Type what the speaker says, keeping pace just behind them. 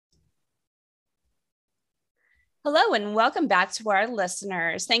Hello and welcome back to our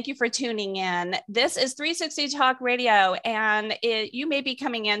listeners. Thank you for tuning in. This is 360 Talk Radio, and you may be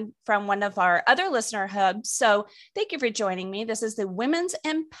coming in from one of our other listener hubs. So thank you for joining me. This is the Women's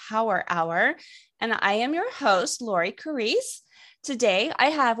Empower Hour, and I am your host, Lori Carisse. Today, I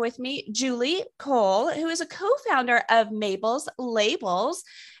have with me Julie Cole, who is a co-founder of Mabel's Labels.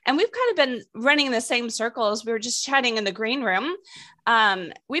 And we've kind of been running in the same circles. We were just chatting in the green room.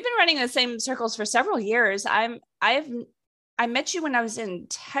 We've been running in the same circles for several years. I met you when I was in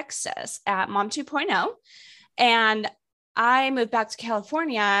Texas at Mom 2.0, and I moved back to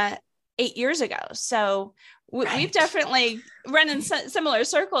California 8 years ago. So we've definitely run in similar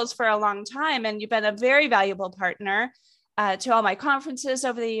circles for a long time, and you've been a very valuable partner to all my conferences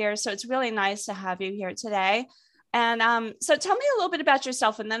over the years. So it's really nice to have you here today. And so tell me a little bit about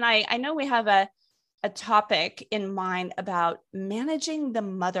yourself. And then I know we have a topic in mind about managing the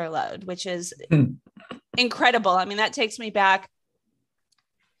mother load, which is incredible. I mean, that takes me back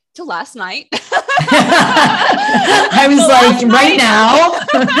to last night. I was right now,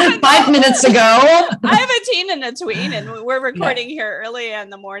 5 minutes ago. I have a teen and a tween, and we're recording here early in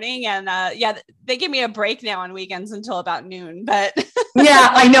the morning. And they give me a break now on weekends until about noon. But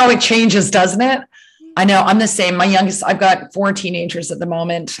yeah, I know it changes, doesn't it? I know I'm the same. My youngest, I've got 4 teenagers at the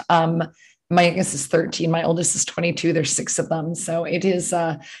moment. My youngest is 13. My oldest is 22. There's 6 of them. So it is,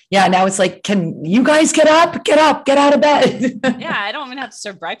 now it's like, can you guys get up, get out of bed? Yeah. I don't even have to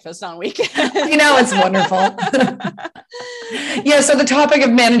serve breakfast on weekends. I know, it's wonderful. Yeah. So the topic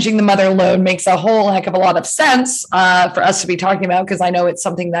of managing the mother load makes a whole heck of a lot of sense for us to be talking about, because I know it's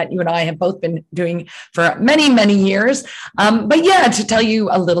something that you and I have both been doing for many, many years. But yeah, to tell you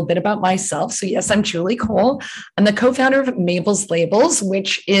a little bit about myself. So yes, I'm Julie Cole. I'm the co-founder of Mabel's Labels,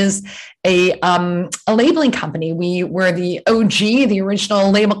 which is a labeling company. We were the OG, the original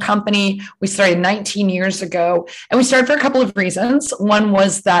label company. We started 19 years ago, and we started for a couple of reasons. One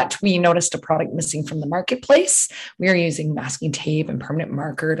was that we noticed a product missing from the marketplace. We were using masking tape and permanent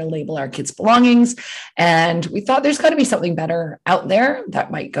marker to label our kids' belongings. And we thought there's got to be something better out there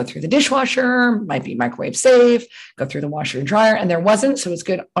that might go through the dishwasher, might be microwave safe, go through the washer and dryer. And there wasn't. So it's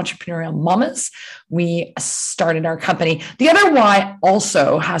good entrepreneurial mamas. We started our company. The other why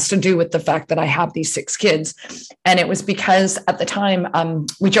also has to do with the fact that I have these 6 kids. And it was because at the time,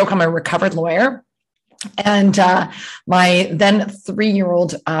 we joke I'm a recovered lawyer. And my then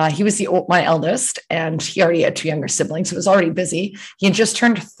 3-year-old, he was my eldest, and he already had 2 younger siblings. So it was already busy. He had just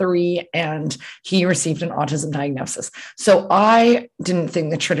turned 3, and he received an autism diagnosis. So I didn't think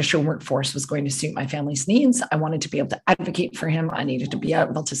the traditional workforce was going to suit my family's needs. I wanted to be able to advocate for him. I needed to be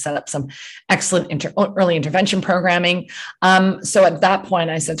able to set up some excellent early intervention programming. So at that point,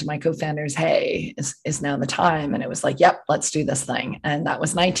 I said to my co-founders, hey, is now the time? And it was like, yep, let's do this thing. And that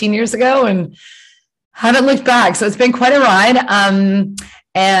was 19 years ago. And haven't looked back. So it's been quite a ride.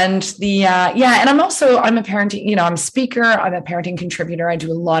 And I'm a parenting, I'm a speaker, I'm a parenting contributor. I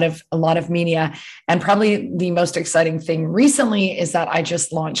do a lot of media. And probably the most exciting thing recently is that I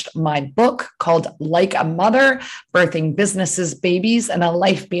just launched my book called Like a Mother: Birthing Businesses, Babies, and a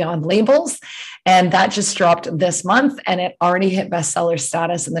Life Beyond Labels. And that just dropped this month, and it already hit bestseller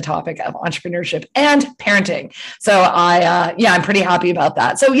status in the topic of entrepreneurship and parenting. So I'm pretty happy about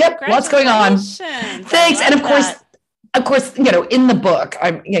that. So yep, lots going on. Thanks. And of course, in the book,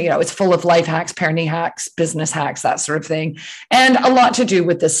 it's full of life hacks, parenting hacks, business hacks, that sort of thing. And a lot to do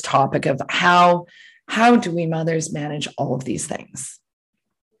with this topic of how do we mothers manage all of these things?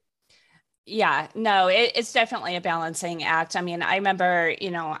 Yeah, no, it's definitely a balancing act. I mean, I remember,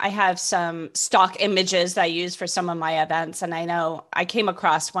 I have some stock images that I use for some of my events. And I know I came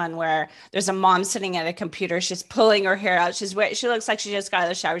across one where there's a mom sitting at a computer. She's pulling her hair out. She looks like she just got out of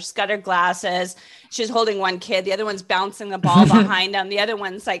the shower. She's got her glasses. She's holding one kid. The other one's bouncing the ball behind him. The other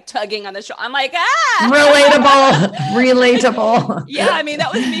one's like tugging on the shoulder. I'm like, relatable. Yeah. I mean,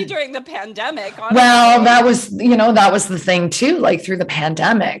 that was me during the pandemic. Honestly. Well, that was the thing too, like through the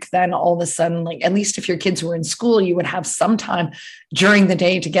pandemic, then all of a sudden, like, at least if your kids were in school, you would have some time during the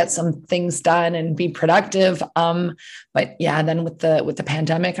day to get some things done and be productive. But yeah, then with the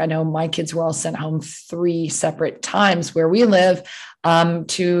pandemic, I know my kids were all sent home 3 separate times where we live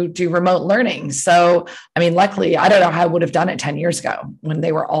to do remote learning. So, I mean, luckily, I don't know how I would have done it 10 years ago when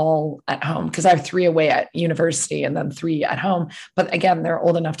they were all at home, because I have 3 away at university and then 3 at home. But again, they're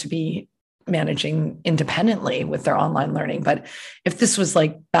old enough to be managing independently with their online learning. But if this was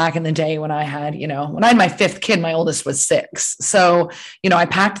like back in the day when I had my 5th kid, my oldest was 6. So, I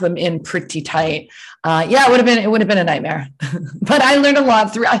packed them in pretty tight. It would have been a nightmare, but I learned a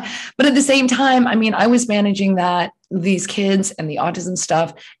lot but at the same time, I mean, I was managing that these kids and the autism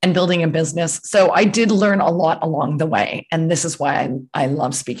stuff and building a business. So I did learn a lot along the way. And this is why I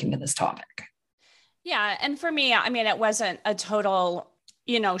love speaking to this topic. Yeah. And for me, I mean, it wasn't a total,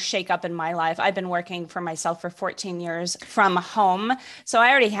 shake up in my life. I've been working for myself for 14 years from home. So I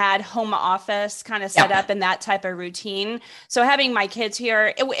already had home office kind of set up in that type of routine. So having my kids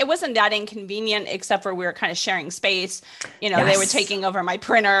here, it wasn't that inconvenient, except for we were kind of sharing space. They were taking over my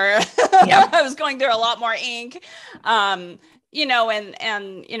printer. I was going through a lot more ink. And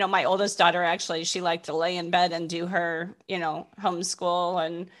my oldest daughter, actually, she liked to lay in bed and do her,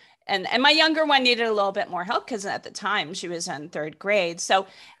 homeschool, and my younger one needed a little bit more help because at the time she was in third grade. So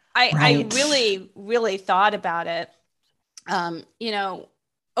I really, really thought about it,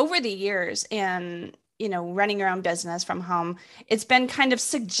 over the years, and, running your own business from home, it's been kind of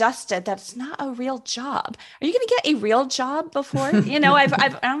suggested that it's not a real job. Are you going to get a real job before? I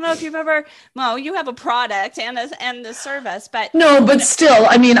don't know if you've ever, you have a product and the service, but no, but still,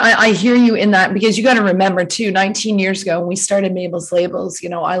 I mean, I hear you in that, because you got to remember too, 19 years ago when we started Mabel's Labels,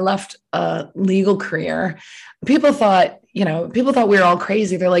 I left a legal career. People thought we were all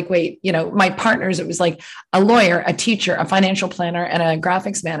crazy. They're like, wait, my partners, it was like a lawyer, a teacher, a financial planner, and a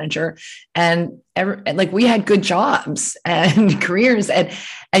graphics manager. And we had good jobs and careers, and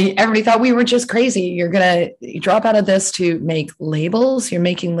everybody thought we were just crazy. You're going to drop out of this to make labels. You're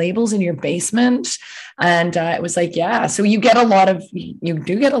making labels in your basement. And it was like, yeah. So you do get a lot of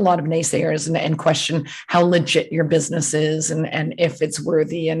naysayers and question how legit your business is and if it's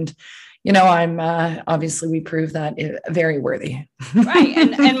worthy. And I'm obviously we prove that very worthy. Right.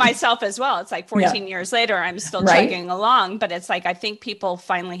 And myself as well. It's like 14 years later, I'm still chugging along, but it's like, I think people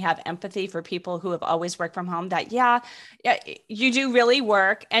finally have empathy for people who have always worked from home, that, you do really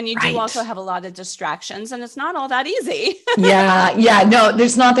work, and you do also have a lot of distractions, and it's not all that easy. Yeah. No,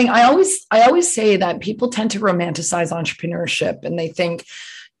 there's nothing. I always say that people tend to romanticize entrepreneurship, and they think,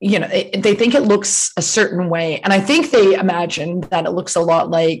 they think it looks a certain way. And I think they imagine that it looks a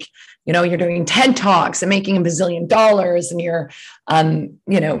lot like, you're doing TED Talks and making $1 bazillion, and you're,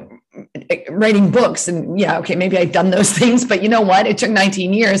 writing books. And maybe I've done those things, but you know what? It took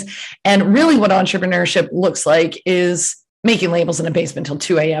 19 years. And really what entrepreneurship looks like is making labels in a basement till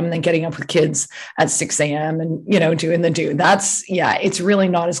 2 a.m. and then getting up with kids at 6 a.m. and, doing the do. It's really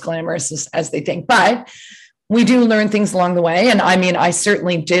not as glamorous as they think. But we do learn things along the way. And I mean, I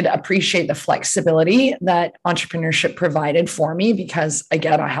certainly did appreciate the flexibility that entrepreneurship provided for me, because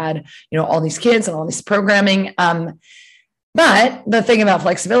again, I had, all these kids and all this programming. But the thing about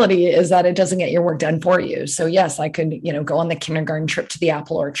flexibility is that it doesn't get your work done for you. So yes, I could, go on the kindergarten trip to the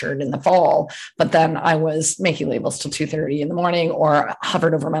apple orchard in the fall, but then I was making labels till 2:30 in the morning, or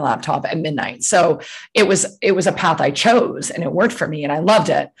hovered over my laptop at midnight. So it was a path I chose, and it worked for me, and I loved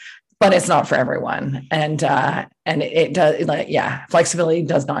it. But it's not for everyone. And it does, flexibility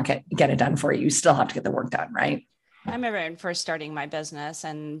does not get it done for you. You still have to get the work done, right? I remember first starting my business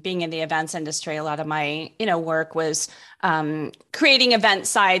and being in the events industry, a lot of my, work was creating event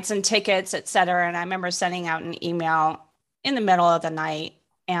sites and tickets, et cetera. And I remember sending out an email in the middle of the night,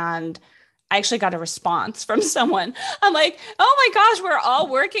 and I actually got a response from someone. I'm like, oh my gosh, we're all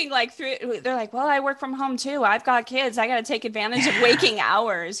working they're like, well, I work from home too. I've got kids. I got to take advantage of waking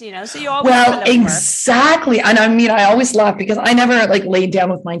hours, so you always exactly. And I mean, I always laugh because I never laid down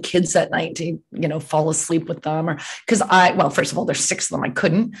with my kids at night to, fall asleep with them, or because first of all, there's 6 of them. I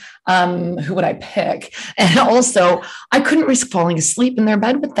couldn't, who would I pick? And also I couldn't risk falling asleep in their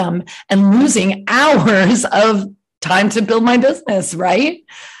bed with them and losing hours of time to build my business. Right.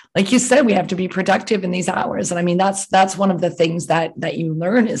 Like you said, we have to be productive in these hours. And I mean, that's one of the things that you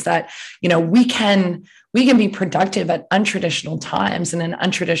learn, is that, we can be productive at untraditional times and in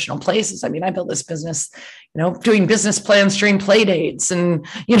untraditional places. I mean, I built this business, doing business plans during play dates, and,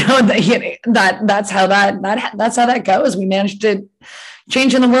 that's how that goes. We managed to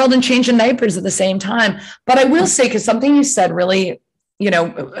change in the world and change in diapers at the same time. But I will say, because something you said really,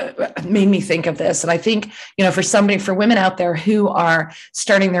 made me think of this. And I think, for women out there who are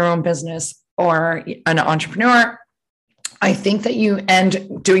starting their own business or an entrepreneur, I think that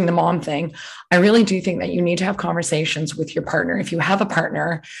and doing the mom thing, I really do think that you need to have conversations with your partner, if you have a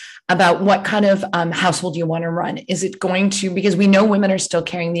partner, about what kind of household you want to run. Is it going to, because we know women are still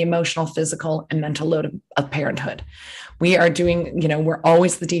carrying the emotional, physical, and mental load of parenthood. We are doing, we're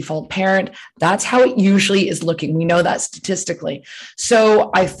always the default parent. That's how it usually is looking. We know that statistically. So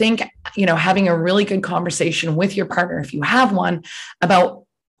I think, having a really good conversation with your partner, if you have one, about,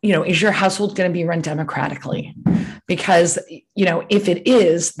 is your household going to be run democratically? Because, if it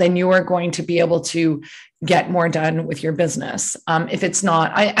is, then you are going to be able to get more done with your business. If it's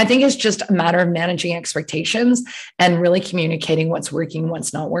not, I think it's just a matter of managing expectations and really communicating what's working,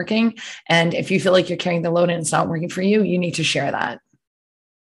 what's not working. And if you feel like you're carrying the load and it's not working for you, you need to share that.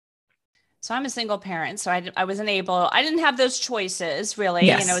 So I'm a single parent, so I wasn't able, I didn't have those choices really.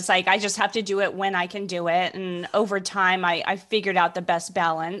 Yes. It's like, I just have to do it when I can do it. And over time, I figured out the best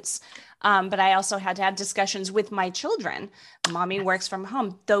balance. But I also had to have discussions with my children. Mommy works from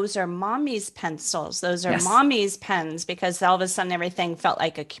home. Those are mommy's pencils. Those are mommy's pens, because all of a sudden everything felt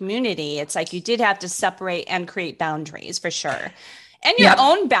like a community. It's like you did have to separate and create boundaries for sure. And your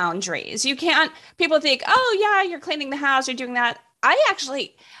own boundaries. You can't, people think, oh yeah, you're cleaning the house, you're doing that.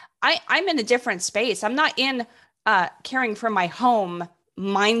 I'm in a different space. I'm not in caring for my home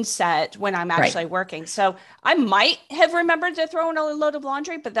mindset when I'm actually working. So I might have remembered to throw in a load of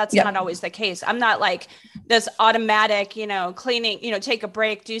laundry, but that's not always the case. I'm not like this automatic, cleaning, take a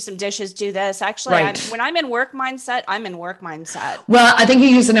break, do some dishes, do this. Actually, when I'm in work mindset, I'm in work mindset. Well, I think you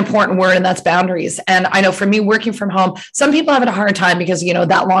use an important word, and that's boundaries. And I know for me, working from home, some people have a hard time because,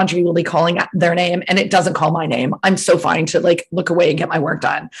 that laundry will be calling their name and it doesn't call my name. I'm so fine to look away and get my work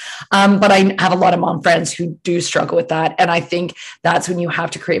done. But I have a lot of mom friends who do struggle with that. And I think that's when you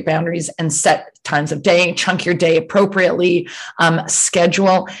have to create boundaries and set times of day, chunk your day appropriately,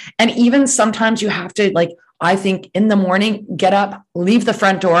 schedule. And even sometimes you have to, I think in the morning, get up, leave the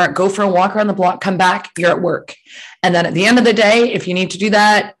front door, go for a walk around the block, come back, you're at work. And then at the end of the day, if you need to do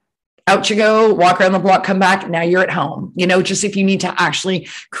that, out you go, walk around the block, come back, now you're at home. Just if you need to actually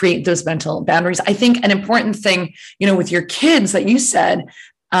create those mental boundaries. I think an important thing, with your kids that you said,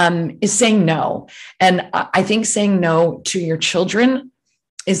 is saying no. And I think saying no to your children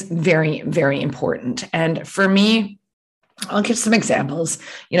is very, very important. And for me, I'll give some examples,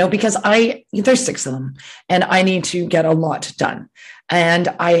 because there's 6 of them and I need to get a lot done. And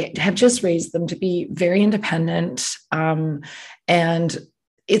I have just raised them to be very independent. And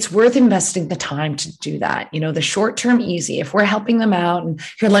it's worth investing the time to do that. The short term easy, if we're helping them out and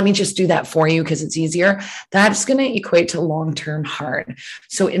here, let me just do that for you because it's easier, that's going to equate to long term hard.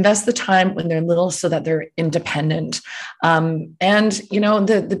 So invest the time when they're little so that they're independent. And,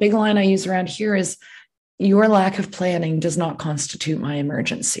 the big line I use around here is your lack of planning does not constitute my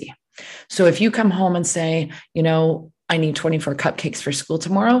emergency. So if you come home and say, I need 24 cupcakes for school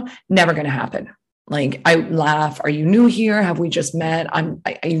tomorrow, never going to happen. I laugh. Are you new here? Have we just met?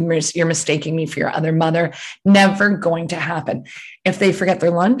 You're mistaking me for your other mother. Never going to happen. If they forget their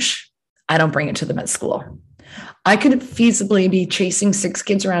lunch, I don't bring it to them at school. I could feasibly be chasing 6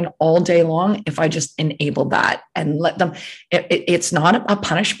 kids around all day long if I just enable that and let them. It's not a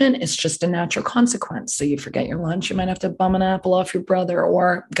punishment. It's just a natural consequence. So you forget your lunch, you might have to bum an apple off your brother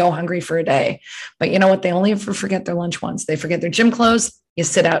or go hungry for a day. But you know what? They only ever forget their lunch once. They forget their gym clothes. You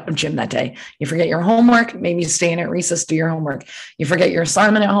sit out of gym that day. You forget your homework. Maybe you stay in at recess, do your homework. You forget your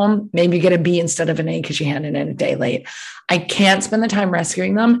assignment at home. Maybe you get a B instead of an A because you handed in a day late. I can't spend the time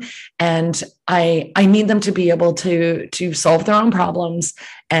rescuing them. And I need them to be able to solve their own problems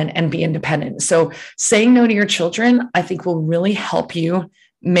and be independent. So saying no to your children, I think will really help you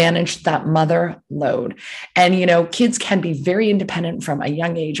manage that mother load. And, kids can be very independent from a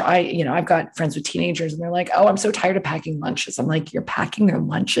young age. I've got friends with teenagers and they're like, oh, I'm so tired of packing lunches. I'm like, you're packing their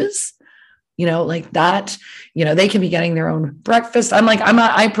lunches? Like that, they can be getting their own breakfast. I'm like,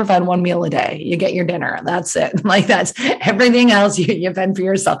 I provide 1 meal a day. You get your dinner. That's it. That's everything else you fend for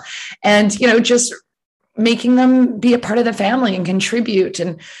yourself. And, just making them be a part of the family and contribute.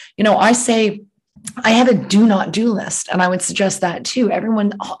 And, I say, I have a do not do list. And I would suggest that too.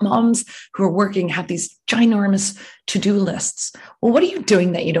 Moms who are working have these ginormous to-do lists. Well, what are you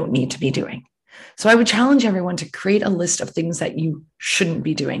doing that you don't need to be doing? So I would challenge everyone to create a list of things that you shouldn't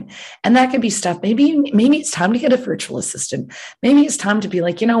be doing. And that could be stuff. Maybe it's time to get a virtual assistant. Maybe it's time to be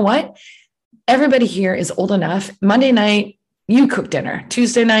like, you know what? Everybody here is old enough. Monday night, you cook dinner.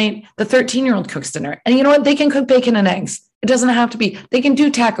 Tuesday night, the 13-year-old cooks dinner. And you know what? They can cook bacon and eggs. It doesn't have to be, they can do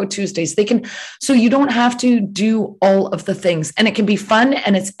Taco Tuesdays. So you don't have to do all of the things, and it can be fun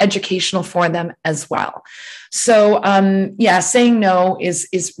and it's educational for them as well. So saying no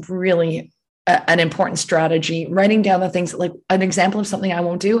is really an important strategy. Writing down the things, like an example of something I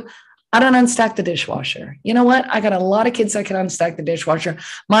won't do. I don't unstack the dishwasher. You know what? I got a lot of kids that can unstack the dishwasher.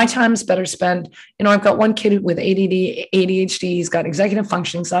 My time's better spent. I've got one kid with ADD, ADHD. He's got executive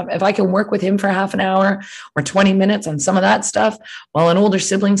functioning stuff. If I can work with him for half an hour or 20 minutes on some of that stuff, while an older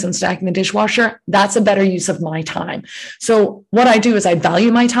sibling's unstacking the dishwasher, that's a better use of my time. So what I do is I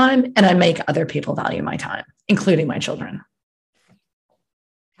value my time and I make other people value my time, including my children.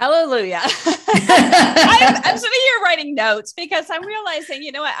 Hallelujah. I'm sitting here writing notes because I'm realizing,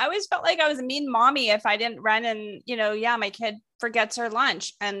 you know what, I always felt like I was a mean mommy if I didn't run and, you know, yeah, my kid forgets her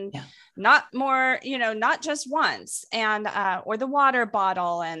lunch and not more, you know, not just once, and or the water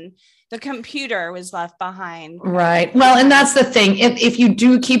bottle and the computer was left behind. Right. Well, and that's the thing. If you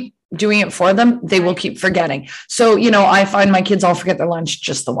do keep doing it for them, they will keep forgetting. So, you know, I find my kids all forget their lunch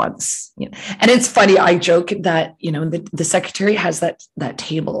just the once. You know? And it's funny. I joke that, you know, the secretary has that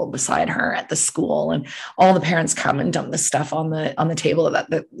table beside her at the school, and all the parents come and dump the stuff on the table, that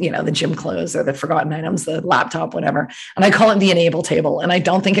the, you know, the gym clothes or the forgotten items, the laptop, whatever. And I call it the enable table. And I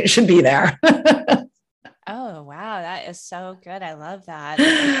don't think it should be there. Oh, wow. That is so good. I love that.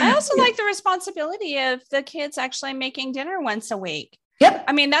 I also like the responsibility of the kids actually making dinner once a week. Yep.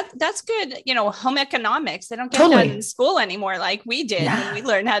 I mean, that's good. You know, home economics, they don't get that in school anymore like we did when we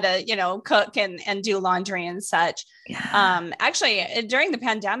learned how to, you know, cook and do laundry and such. Actually, during the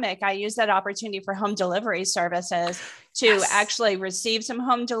pandemic, I used that opportunity for home delivery services to actually receive some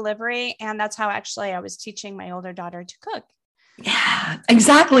home delivery. And that's how actually I was teaching my older daughter to cook. Yeah,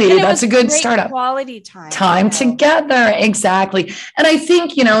 exactly. That's a good startup. Quality time together. Exactly. And I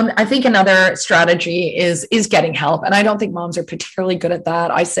think, you know, another strategy is getting help. And I don't think moms are particularly good at that.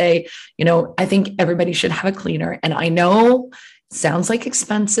 I say, you know, I think everybody should have a cleaner. And I know it sounds like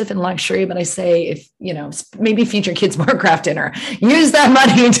expensive and luxury, but I say, if, you know, maybe feed your kids more craft dinner, use that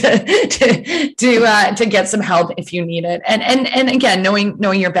money to get some help if you need it. And again,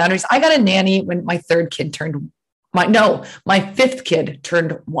 knowing your boundaries. I got a nanny when my third kid turned my fifth kid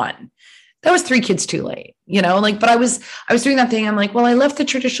turned 1. That was 3 kids too late, you know, like, but I was doing that thing. I'm like, well, I left the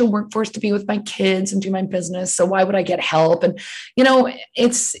traditional workforce to be with my kids and do my business. So why would I get help? And, you know,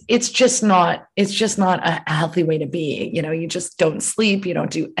 it's just not a healthy way to be. You know, you just don't sleep, you don't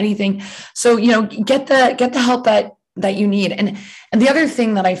do anything. So, you know, get the help that you need. And the other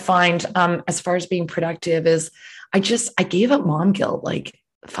thing that I find, as far as being productive is I gave up mom guilt like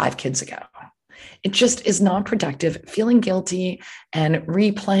 5 kids ago. It just is not productive. Feeling guilty and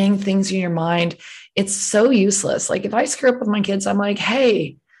replaying things in your mind, it's so useless. Like if I screw up with my kids, I'm like,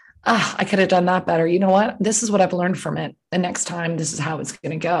 hey, I could have done that better. You know what? This is what I've learned from it. The next time, this is how it's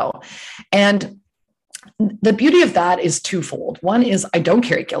going to go. And the beauty of that is twofold. One is I don't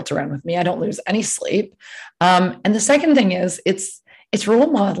carry guilt around with me. I don't lose any sleep. And the second thing is it's role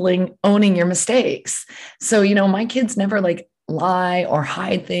modeling, owning your mistakes. So, you know, my kids never like lie or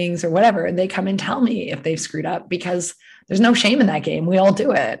hide things or whatever. They come and tell me if they've screwed up, because there's no shame in that game. We all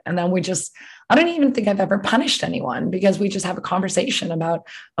do it. And then I don't even think I've ever punished anyone, because we just have a conversation about,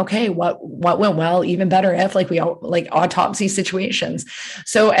 okay, what went well, even better if, like, we all like autopsy situations.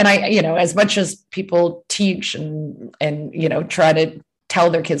 So, and I, you know, as much as people teach and, you know, try to tell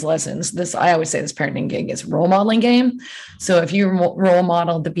their kids lessons, I always say this parenting gig is role modeling game. So if you role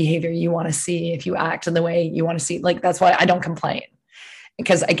model the behavior you want to see, if you act in the way you want to see, like, that's why I don't complain.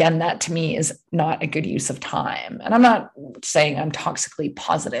 Because again, that to me is not a good use of time. And I'm not saying I'm toxically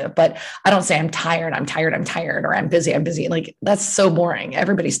positive, but I don't say I'm tired, or I'm busy. Like, that's so boring.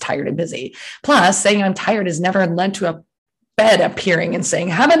 Everybody's tired and busy. Plus, saying I'm tired has never led to a bed appearing and saying,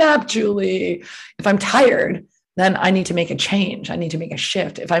 have a nap, Julie. If I'm tired, then I need to make a change. I need to make a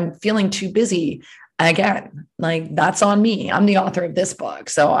shift. If I'm feeling too busy, again, like, that's on me. I'm the author of this book.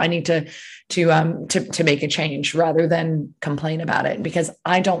 So I need to make a change rather than complain about it, because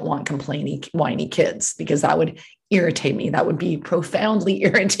I don't want complaining, whiny kids, because that would irritate me. That would be profoundly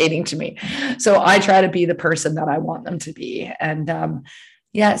irritating to me. So I try to be the person that I want them to be. And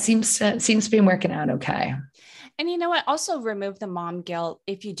it seems to be working out okay. And you know what? Also remove the mom guilt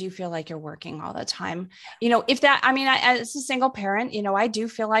if you do feel like you're working all the time. You know, as a single parent, you know, I do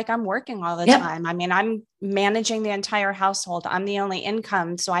feel like I'm working all the time. I mean, I'm managing the entire household. I'm the only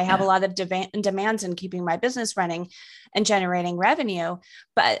income. So I have a lot of demands in keeping my business running and generating revenue.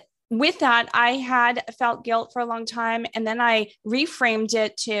 But with that, I had felt guilt for a long time. And then I reframed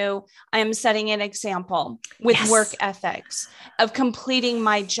it to, I am setting an example with work ethics of completing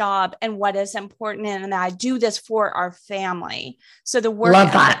my job and what is important. And I do this for our family. So the work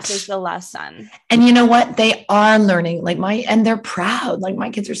ethics is the lesson. And you know what? They are learning, and they're proud. Like, my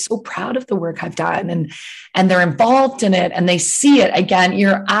kids are so proud of the work I've done, and they're involved in it, and they see it. Again,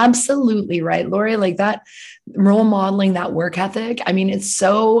 you're absolutely right, Lori, like that role modeling, that work ethic. I mean, it's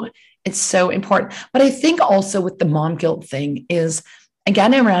so important. But I think also with the mom guilt thing is,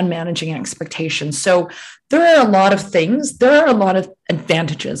 again, around managing expectations. So there are a lot of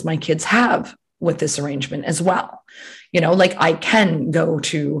advantages my kids have with this arrangement as well. You know, like, I can go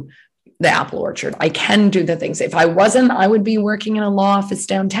to the apple orchard. I can do the things. If I wasn't, I would be working in a law office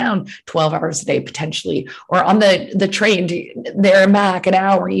downtown 12 hours a day, potentially, or on the train there and back an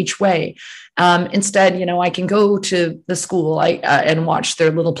hour each way. Instead, I can go to the school and watch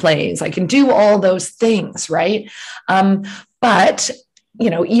their little plays. I can do all those things, right? But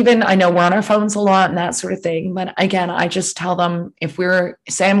even I know we're on our phones a lot and that sort of thing. But again, I just tell them,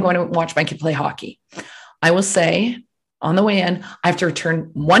 say I'm going to watch my kid play hockey, I will say on the way in, I have to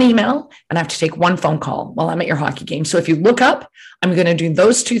return one email and I have to take one phone call while I'm at your hockey game. So if you look up, I'm going to do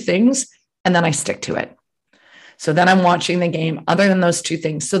those two things and then I stick to it. So then I'm watching the game other than those two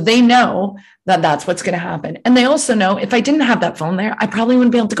things. So they know that that's what's going to happen. And they also know if I didn't have that phone there, I probably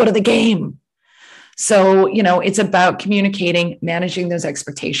wouldn't be able to go to the game. So, it's about communicating, managing those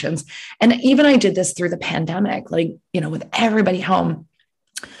expectations. And even I did this through the pandemic, with everybody home.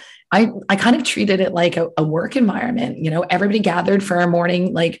 I kind of treated it like a work environment. Everybody gathered for our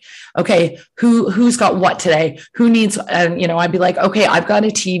morning, okay, who's got what today? Who needs, I'd be like, okay, I've got a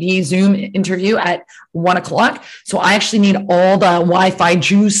TV Zoom interview at 1:00. So I actually need all the Wi-Fi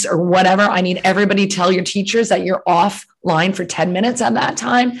juice or whatever. I need everybody to tell your teachers that you're offline for 10 minutes at that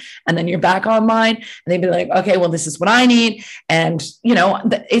time. And then you're back online and they'd be like, okay, well, this is what I need. And,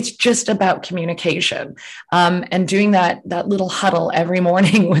 it's just about communication, and doing that little huddle every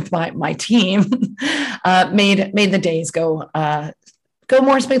morning with my team, made the days go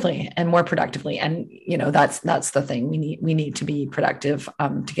more smoothly and more productively. And, that's the thing we need to be productive,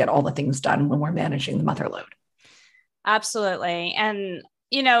 to get all the things done when we're managing the mother load. Absolutely. And,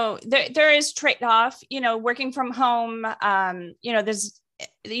 there is trade-off, working from home,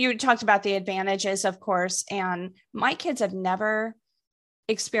 you talked about the advantages, of course, and my kids have never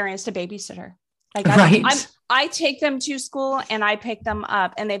experienced a babysitter. I take them to school and I pick them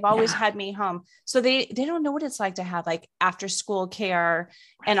up and they've always had me home. So they don't know what it's like to have after school care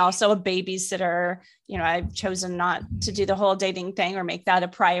and also a babysitter. I've chosen not to do the whole dating thing or make that a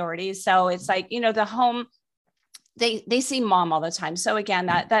priority. So it's the home, they see mom all the time. So again,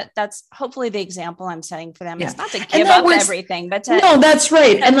 that's hopefully the example I'm setting for them. Yeah. It's not to give up everything, but no, that's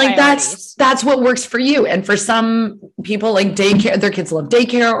right. And that's what works for you. And for some people, daycare, their kids love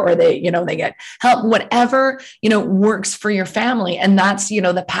daycare, or they get help, whatever, works for your family. And that's,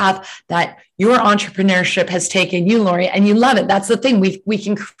 the path that your entrepreneurship has taken you, Lori, and you love it. That's the thing. We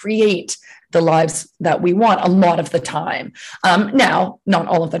can create the lives that we want a lot of the time. Now, not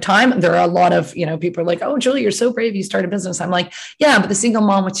all of the time. There are a lot of, people are like, oh, Julie, you're so brave. You start a business. I'm like, yeah, but the single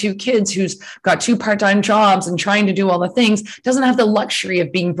mom with 2 kids who's got 2 part-time jobs and trying to do all the things doesn't have the luxury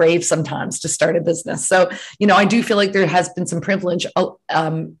of being brave sometimes to start a business. So, I do feel like there has been some privilege,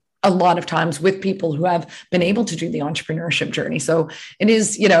 a lot of times with people who have been able to do the entrepreneurship journey. So it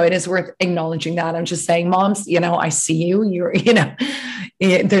is worth acknowledging that. I'm just saying, moms, I see you,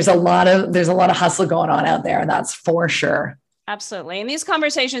 there's a lot of hustle going on out there. That's for sure. Absolutely. And these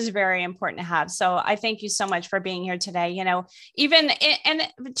conversations are very important to have. So I thank you so much for being here today. Even and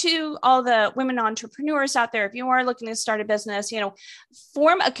to all the women entrepreneurs out there, if you are looking to start a business,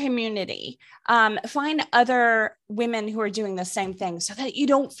 form a community, find other women who are doing the same thing so that you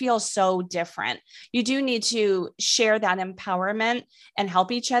don't feel so different. You do need to share that empowerment and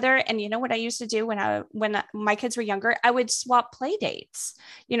help each other. And you know what I used to do when my kids were younger, I would swap play dates.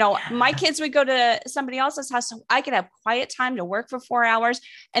 My kids would go to somebody else's house so I could have quiet time to work for 4 hours.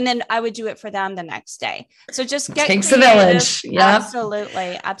 And then I would do it for them the next day. So just get takes creative. A village. Yeah,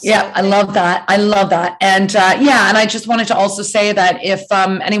 absolutely. Yeah. I love that. And and I just wanted to also say that if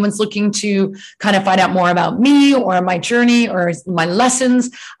anyone's looking to kind of find out more about me or my journey or my lessons,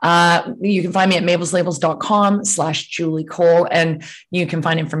 you can find me at mabelslabels.com/Julie Cole. And you can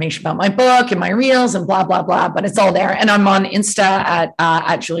find information about my book and my reels and blah, blah, blah, but it's all there. And I'm on Insta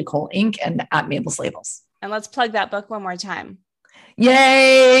at Julie Cole Inc. and at Mabel's Labels. And let's plug that book one more time.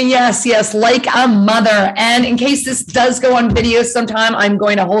 Yay. Yes. Like a Mother. And in case this does go on video sometime, I'm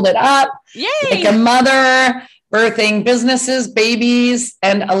going to hold it up. Yay. Like a Mother, birthing businesses, babies,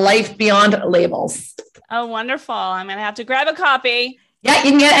 and a life beyond labels. Oh, wonderful. I'm going to have to grab a copy. Yeah, you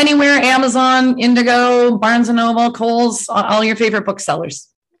can get anywhere, Amazon, Indigo, Barnes & Noble, Kohl's, all your favorite booksellers.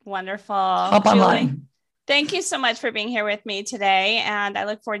 Wonderful. Hop online. Thank you so much for being here with me today. And I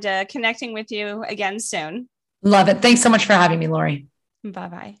look forward to connecting with you again soon. Love it. Thanks so much for having me, Lori.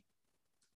 Bye-bye.